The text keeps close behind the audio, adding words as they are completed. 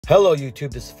Hello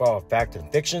YouTube, this is For Fact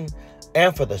and Fiction,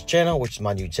 and for this channel, which is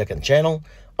my new second channel,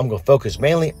 I'm going to focus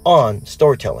mainly on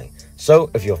storytelling.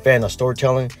 So if you're a fan of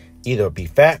storytelling, either it be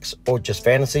facts or just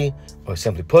fantasy, or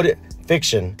simply put it,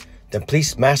 fiction, then please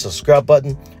smash the subscribe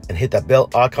button and hit that bell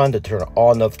icon to turn on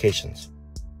all notifications.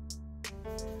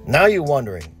 Now you're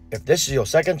wondering, if this is your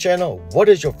second channel, what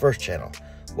is your first channel?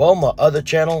 Well, my other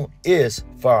channel is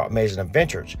For Amazing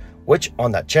Adventures, which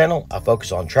on that channel, I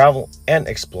focus on travel and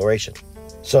exploration.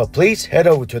 So please head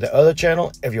over to the other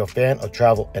channel if you're a fan of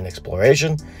travel and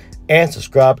exploration, and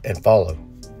subscribe and follow.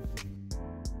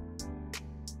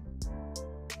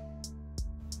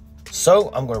 So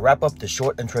I'm going to wrap up this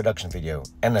short introduction video,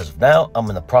 and as of now, I'm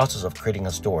in the process of creating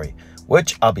a story,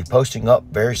 which I'll be posting up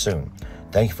very soon.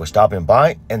 Thank you for stopping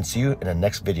by, and see you in the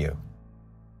next video.